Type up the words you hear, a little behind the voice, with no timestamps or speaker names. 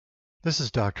This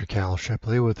is Dr. Cal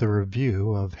Shipley with a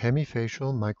review of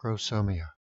hemifacial microsomia.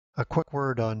 A quick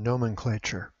word on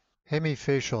nomenclature.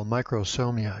 Hemifacial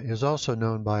microsomia is also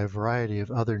known by a variety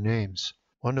of other names.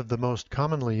 One of the most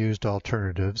commonly used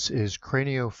alternatives is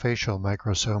craniofacial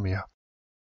microsomia.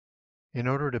 In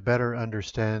order to better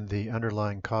understand the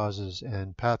underlying causes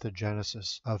and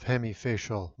pathogenesis of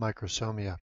hemifacial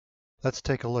microsomia, let's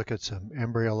take a look at some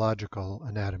embryological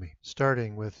anatomy,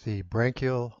 starting with the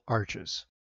branchial arches.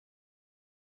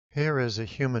 Here is a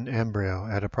human embryo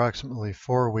at approximately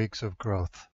 4 weeks of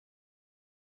growth.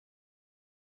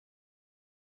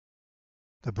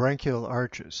 The branchial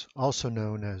arches, also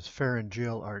known as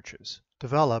pharyngeal arches,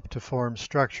 develop to form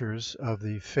structures of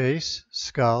the face,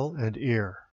 skull, and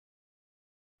ear.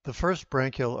 The first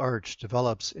branchial arch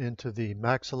develops into the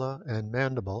maxilla and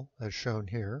mandible, as shown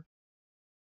here,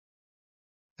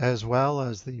 as well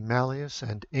as the malleus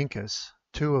and incus,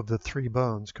 two of the 3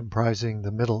 bones comprising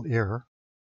the middle ear,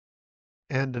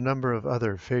 and a number of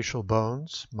other facial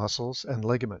bones, muscles, and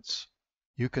ligaments.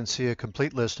 You can see a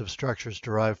complete list of structures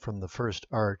derived from the first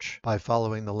arch by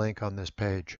following the link on this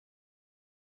page.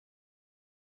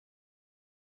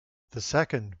 The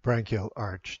second branchial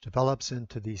arch develops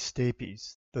into the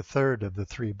stapes, the third of the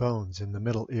 3 bones in the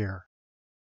middle ear,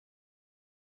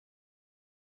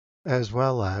 as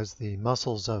well as the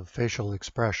muscles of facial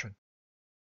expression.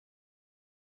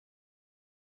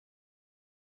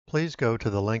 Please go to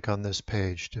the link on this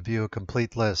page to view a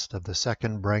complete list of the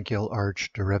second branchial arch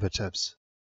derivatives.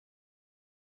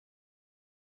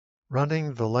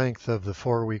 Running the length of the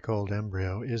 4-week-old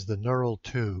embryo is the neural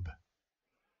tube.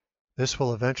 This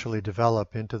will eventually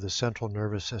develop into the central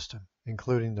nervous system,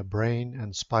 including the brain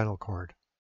and spinal cord.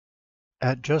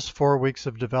 At just 4 weeks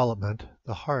of development,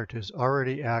 the heart is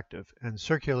already active and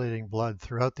circulating blood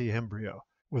throughout the embryo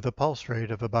with a pulse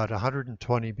rate of about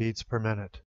 120 beats per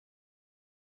minute.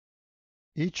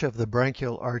 Each of the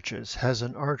branchial arches has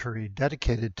an artery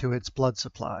dedicated to its blood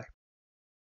supply.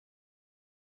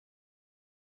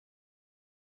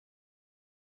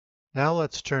 Now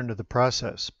let's turn to the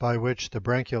process by which the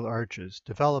branchial arches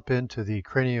develop into the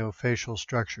craniofacial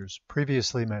structures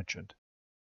previously mentioned.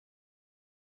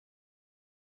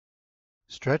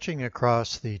 Stretching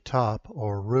across the top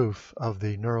or roof of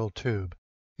the neural tube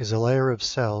is a layer of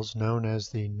cells known as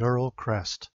the neural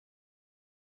crest.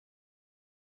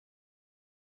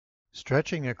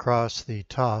 Stretching across the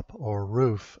top or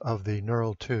roof of the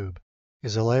neural tube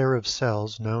is a layer of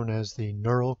cells known as the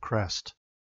neural crest.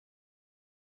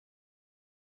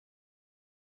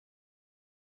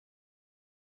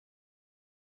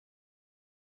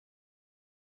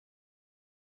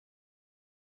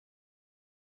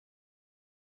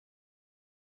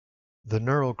 The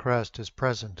neural crest is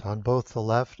present on both the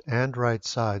left and right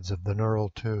sides of the neural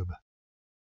tube.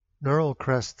 Neural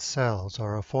crest cells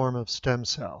are a form of stem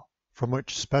cell, from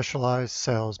which specialized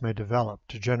cells may develop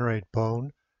to generate bone,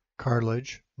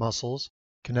 cartilage, muscles,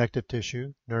 connective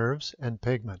tissue, nerves, and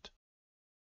pigment.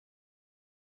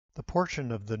 The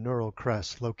portion of the neural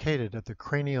crest located at the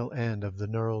cranial end of the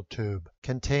neural tube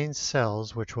contains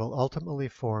cells which will ultimately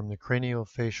form the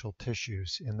craniofacial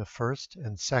tissues in the first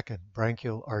and second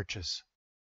branchial arches.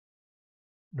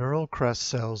 Neural crest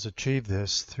cells achieve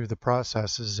this through the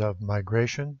processes of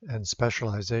migration and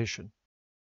specialization.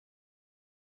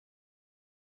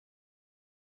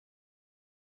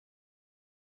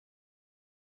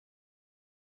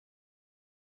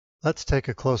 Let's take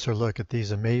a closer look at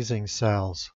these amazing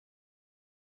cells.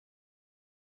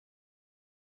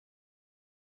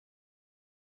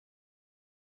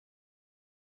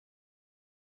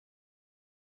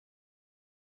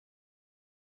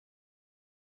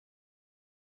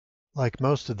 Like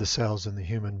most of the cells in the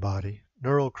human body,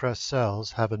 neural crest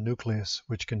cells have a nucleus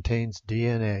which contains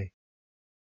DNA.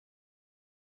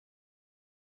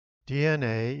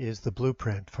 DNA is the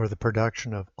blueprint for the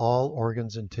production of all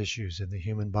organs and tissues in the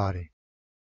human body.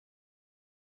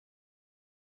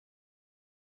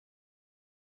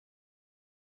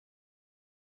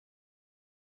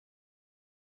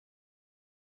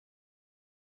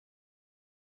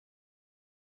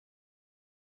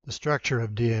 The structure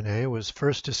of DNA was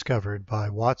first discovered by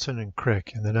Watson and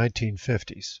Crick in the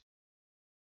 1950s.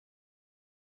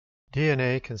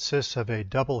 DNA consists of a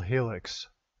double helix,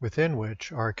 within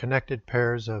which are connected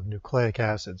pairs of nucleic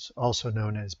acids, also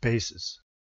known as bases.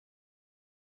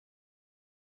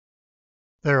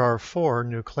 There are 4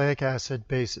 nucleic acid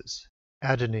bases: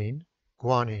 adenine,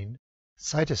 guanine,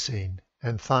 cytosine,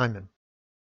 and thymine.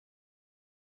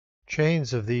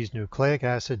 Chains of these nucleic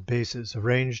acid bases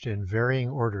arranged in varying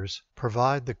orders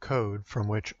provide the code from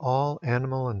which all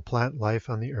animal and plant life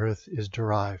on the earth is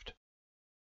derived.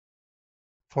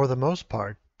 For the most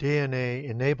part, DNA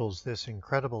enables this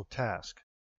incredible task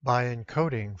by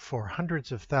encoding for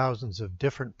hundreds of thousands of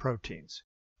different proteins,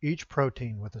 each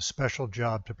protein with a special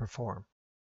job to perform.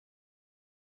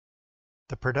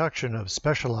 The production of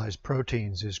specialized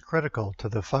proteins is critical to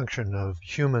the function of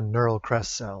human neural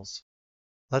crest cells.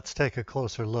 Let's take a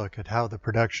closer look at how the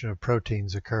production of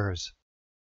proteins occurs.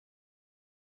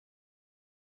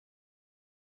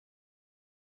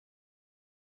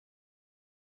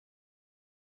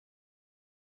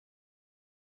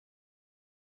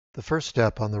 The first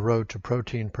step on the road to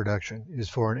protein production is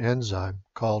for an enzyme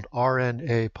called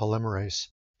RNA polymerase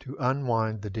to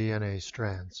unwind the DNA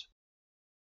strands.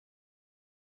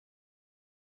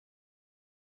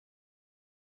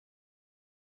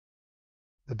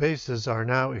 The bases are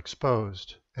now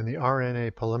exposed, and the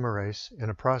RNA polymerase, in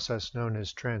a process known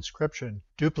as transcription,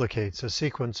 duplicates a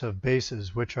sequence of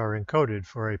bases which are encoded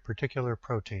for a particular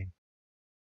protein.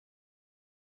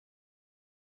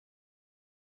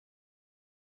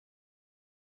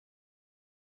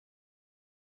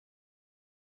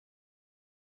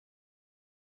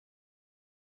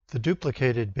 The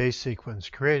duplicated base sequence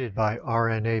created by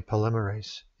RNA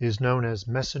polymerase is known as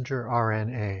messenger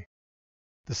RNA.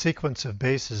 The sequence of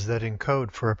bases that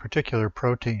encode for a particular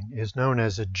protein is known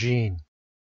as a gene.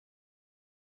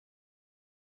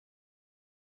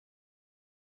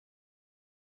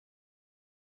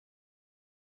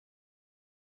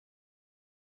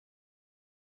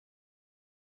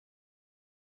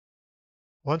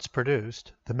 Once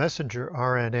produced, the messenger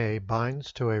RNA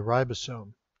binds to a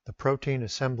ribosome, the protein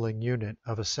assembling unit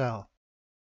of a cell.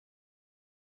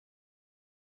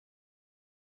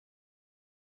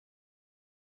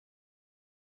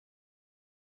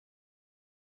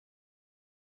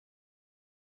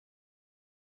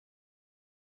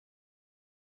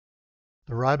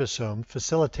 The ribosome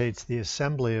facilitates the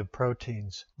assembly of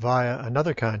proteins via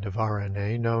another kind of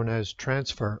RNA known as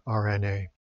transfer RNA.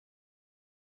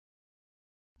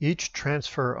 Each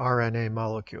transfer RNA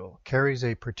molecule carries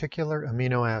a particular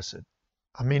amino acid.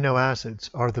 Amino acids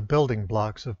are the building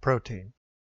blocks of protein.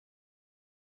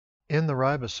 In the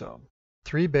ribosome,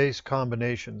 3 base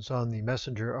combinations on the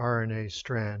messenger RNA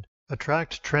strand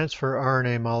attract transfer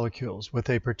RNA molecules with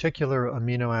a particular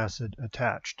amino acid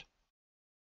attached.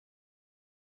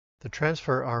 The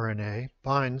transfer RNA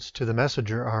binds to the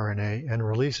messenger RNA and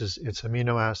releases its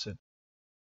amino acid.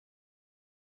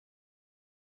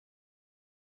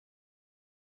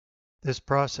 This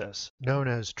process, known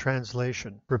as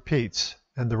translation, repeats,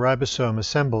 and the ribosome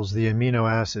assembles the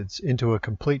amino acids into a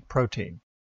complete protein.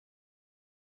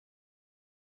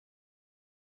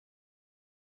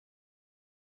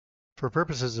 For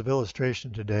purposes of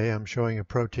illustration today, I'm showing a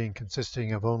protein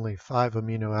consisting of only 5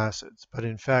 amino acids, but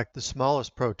in fact the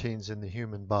smallest proteins in the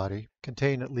human body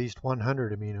contain at least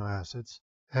 100 amino acids,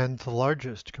 and the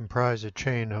largest comprise a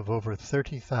chain of over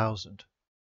 30,000.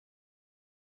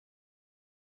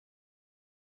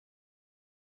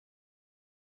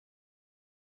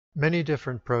 Many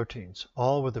different proteins,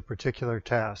 all with a particular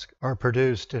task, are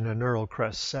produced in a neural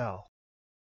crest cell.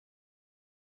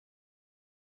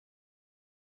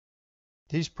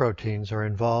 These proteins are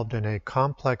involved in a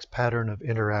complex pattern of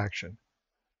interaction,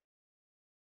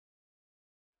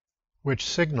 which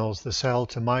signals the cell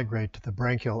to migrate to the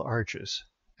branchial arches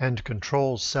and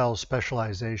controls cell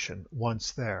specialization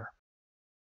once there.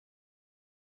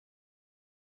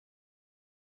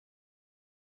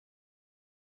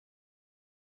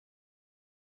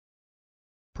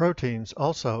 Proteins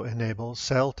also enable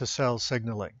cell-to-cell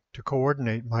signaling to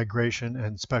coordinate migration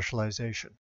and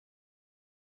specialization.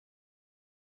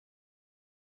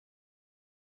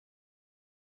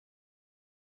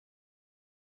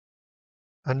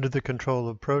 Under the control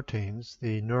of proteins,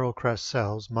 the neural crest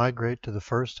cells migrate to the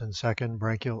first and second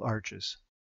branchial arches.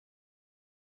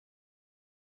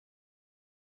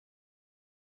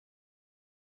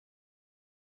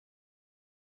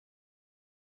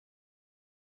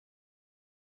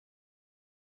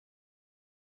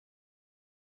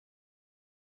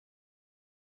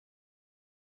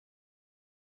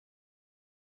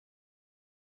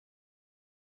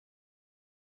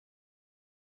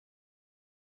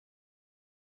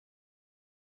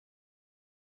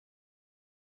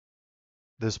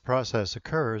 This process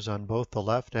occurs on both the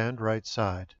left and right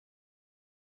side.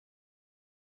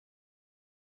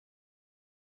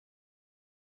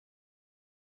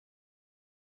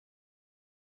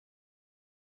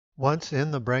 Once in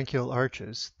the branchial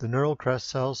arches, the neural crest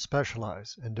cells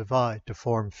specialize and divide to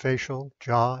form facial,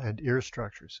 jaw, and ear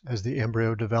structures as the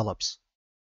embryo develops.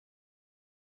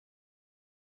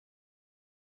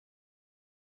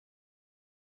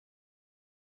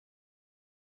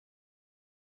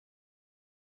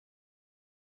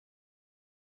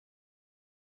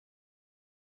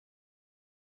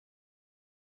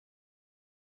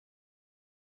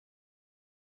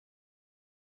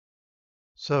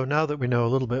 So now that we know a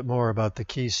little bit more about the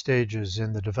key stages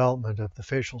in the development of the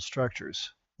facial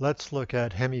structures, let's look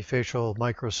at hemifacial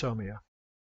microsomia.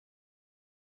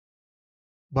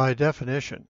 By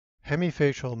definition,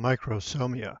 hemifacial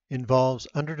microsomia involves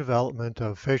underdevelopment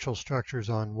of facial structures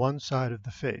on one side of the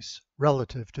face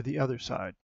relative to the other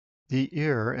side. The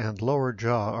ear and lower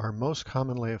jaw are most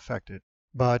commonly affected,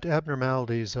 but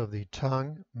abnormalities of the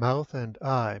tongue, mouth, and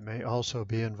eye may also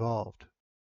be involved.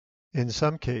 In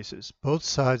some cases, both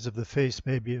sides of the face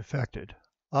may be affected,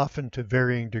 often to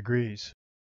varying degrees.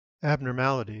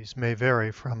 Abnormalities may vary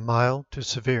from mild to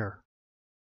severe.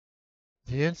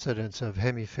 The incidence of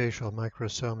hemifacial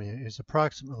microsomia is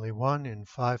approximately 1 in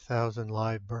 5,000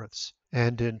 live births,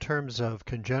 and in terms of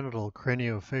congenital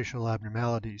craniofacial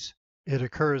abnormalities, it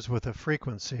occurs with a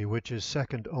frequency which is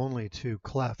second only to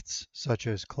clefts, such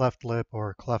as cleft lip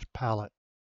or cleft palate.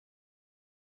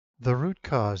 The root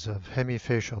cause of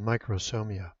hemifacial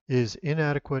microsomia is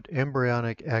inadequate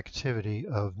embryonic activity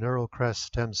of neural crest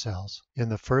stem cells in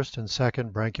the first and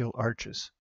second branchial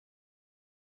arches.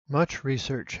 Much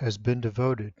research has been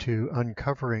devoted to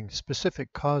uncovering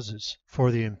specific causes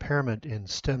for the impairment in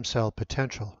stem cell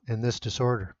potential in this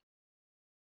disorder.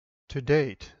 To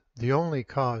date, the only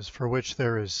cause for which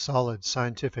there is solid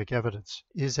scientific evidence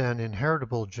is an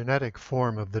inheritable genetic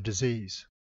form of the disease.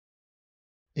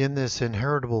 In this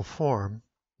inheritable form,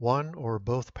 one or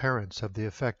both parents of the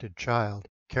affected child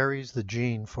carries the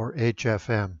gene for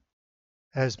HFM.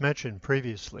 As mentioned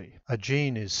previously, a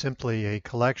gene is simply a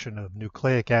collection of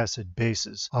nucleic acid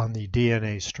bases on the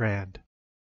DNA strand.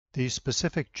 The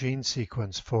specific gene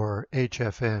sequence for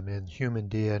HFM in human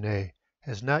DNA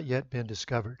has not yet been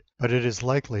discovered, but it is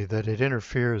likely that it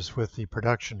interferes with the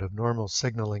production of normal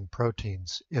signaling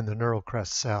proteins in the neural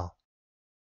crest cell.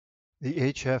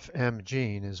 The HFM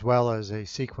gene, as well as a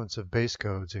sequence of base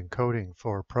codes encoding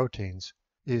for proteins,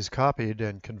 is copied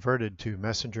and converted to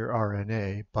messenger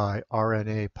RNA by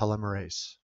RNA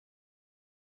polymerase.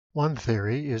 One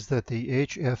theory is that the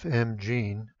HFM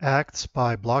gene acts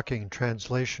by blocking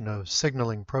translation of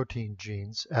signaling protein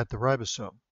genes at the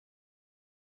ribosome.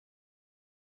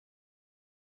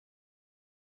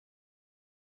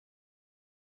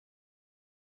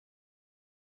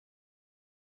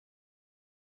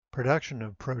 Production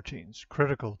of proteins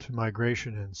critical to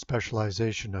migration and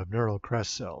specialization of neural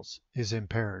crest cells is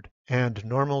impaired, and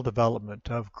normal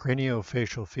development of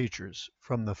craniofacial features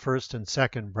from the first and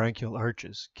second branchial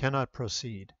arches cannot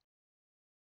proceed.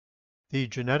 The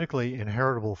genetically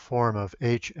inheritable form of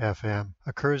HFM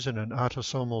occurs in an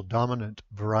autosomal dominant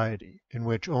variety in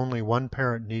which only one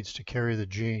parent needs to carry the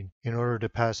gene in order to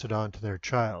pass it on to their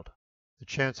child. The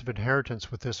chance of inheritance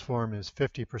with this form is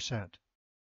 50%.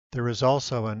 There is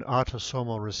also an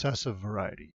autosomal recessive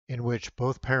variety, in which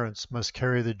both parents must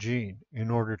carry the gene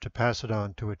in order to pass it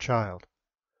on to a child.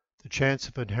 The chance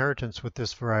of inheritance with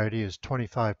this variety is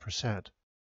 25%.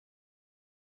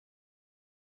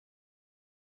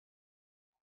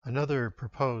 Another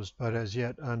proposed but as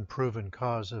yet unproven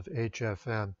cause of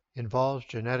HFM involves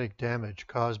genetic damage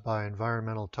caused by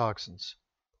environmental toxins.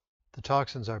 The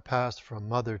toxins are passed from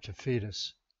mother to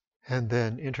fetus, and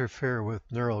then interfere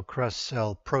with neural crest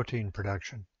cell protein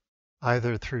production,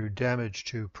 either through damage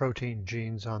to protein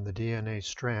genes on the DNA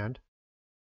strand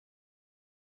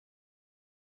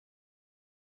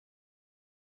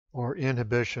or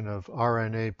inhibition of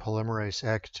RNA polymerase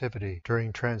activity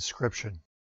during transcription.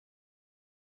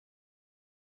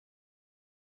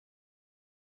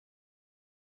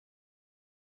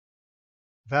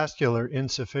 Vascular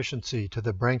insufficiency to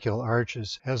the branchial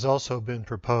arches has also been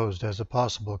proposed as a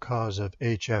possible cause of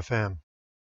HFM.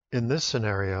 In this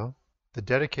scenario, the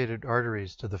dedicated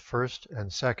arteries to the first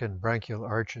and second branchial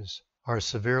arches are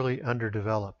severely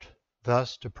underdeveloped,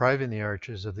 thus depriving the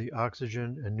arches of the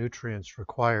oxygen and nutrients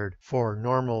required for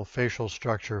normal facial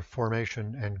structure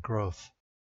formation and growth.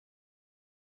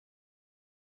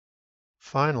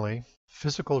 Finally,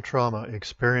 physical trauma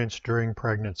experienced during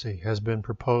pregnancy has been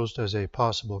proposed as a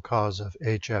possible cause of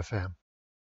HFM.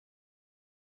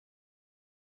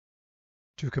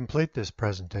 To complete this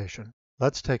presentation,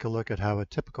 let's take a look at how a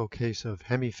typical case of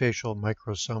hemifacial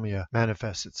microsomia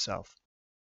manifests itself.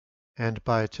 And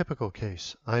by a typical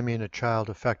case, I mean a child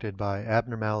affected by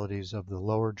abnormalities of the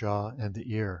lower jaw and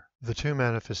the ear, the two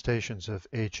manifestations of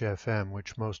HFM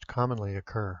which most commonly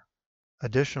occur.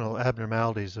 Additional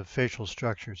abnormalities of facial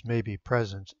structures may be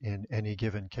present in any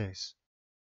given case.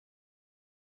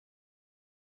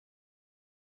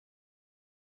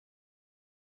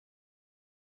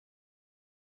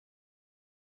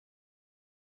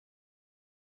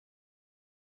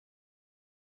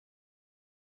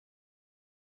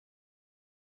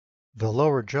 The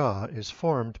lower jaw is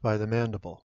formed by the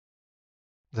mandible.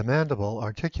 The mandible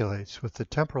articulates with the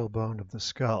temporal bone of the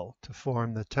skull to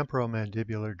form the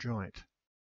temporomandibular joint.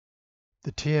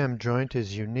 The TM joint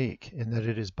is unique in that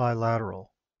it is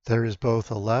bilateral. There is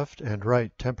both a left and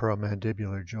right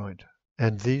temporomandibular joint,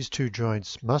 and these two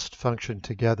joints must function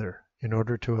together in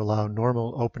order to allow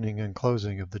normal opening and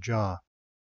closing of the jaw.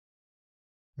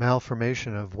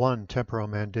 Malformation of one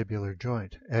temporomandibular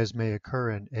joint, as may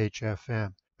occur in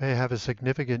HFM, may have a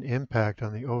significant impact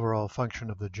on the overall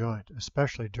function of the joint,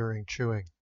 especially during chewing.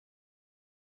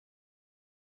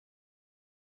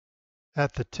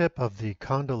 At the tip of the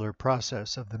condylar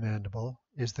process of the mandible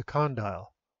is the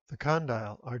condyle. The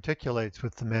condyle articulates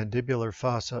with the mandibular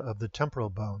fossa of the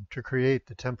temporal bone to create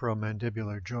the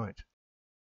temporomandibular joint.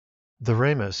 The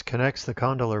ramus connects the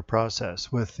condylar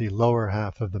process with the lower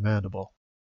half of the mandible.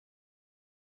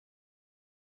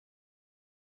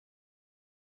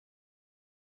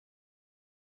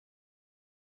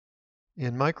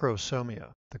 In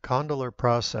Microsomia, the condylar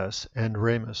process and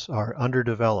ramus are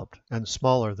underdeveloped and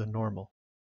smaller than normal.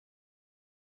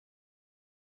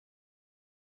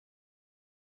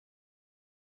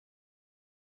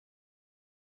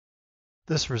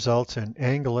 This results in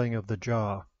angling of the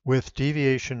jaw, with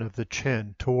deviation of the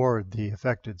chin toward the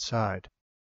affected side.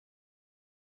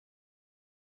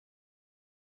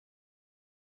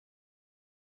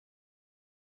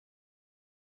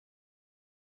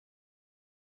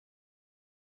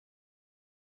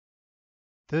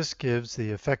 This gives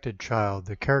the affected child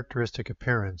the characteristic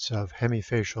appearance of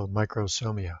hemifacial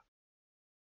microsomia.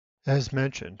 As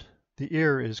mentioned, the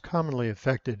ear is commonly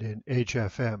affected in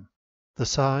HFM. The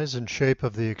size and shape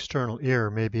of the external ear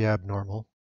may be abnormal.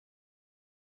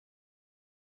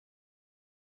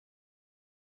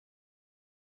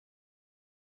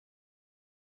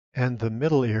 And the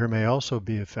middle ear may also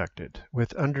be affected,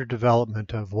 with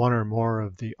underdevelopment of one or more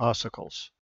of the ossicles.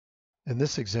 In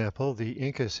this example, the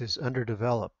incus is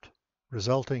underdeveloped,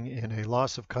 resulting in a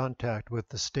loss of contact with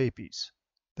the stapes.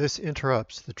 This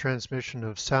interrupts the transmission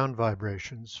of sound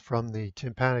vibrations from the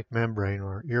tympanic membrane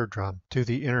or eardrum to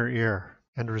the inner ear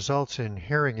and results in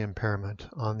hearing impairment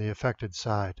on the affected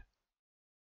side.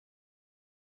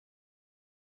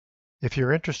 If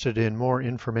you're interested in more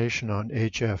information on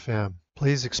HFM,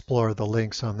 please explore the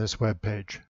links on this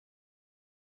webpage.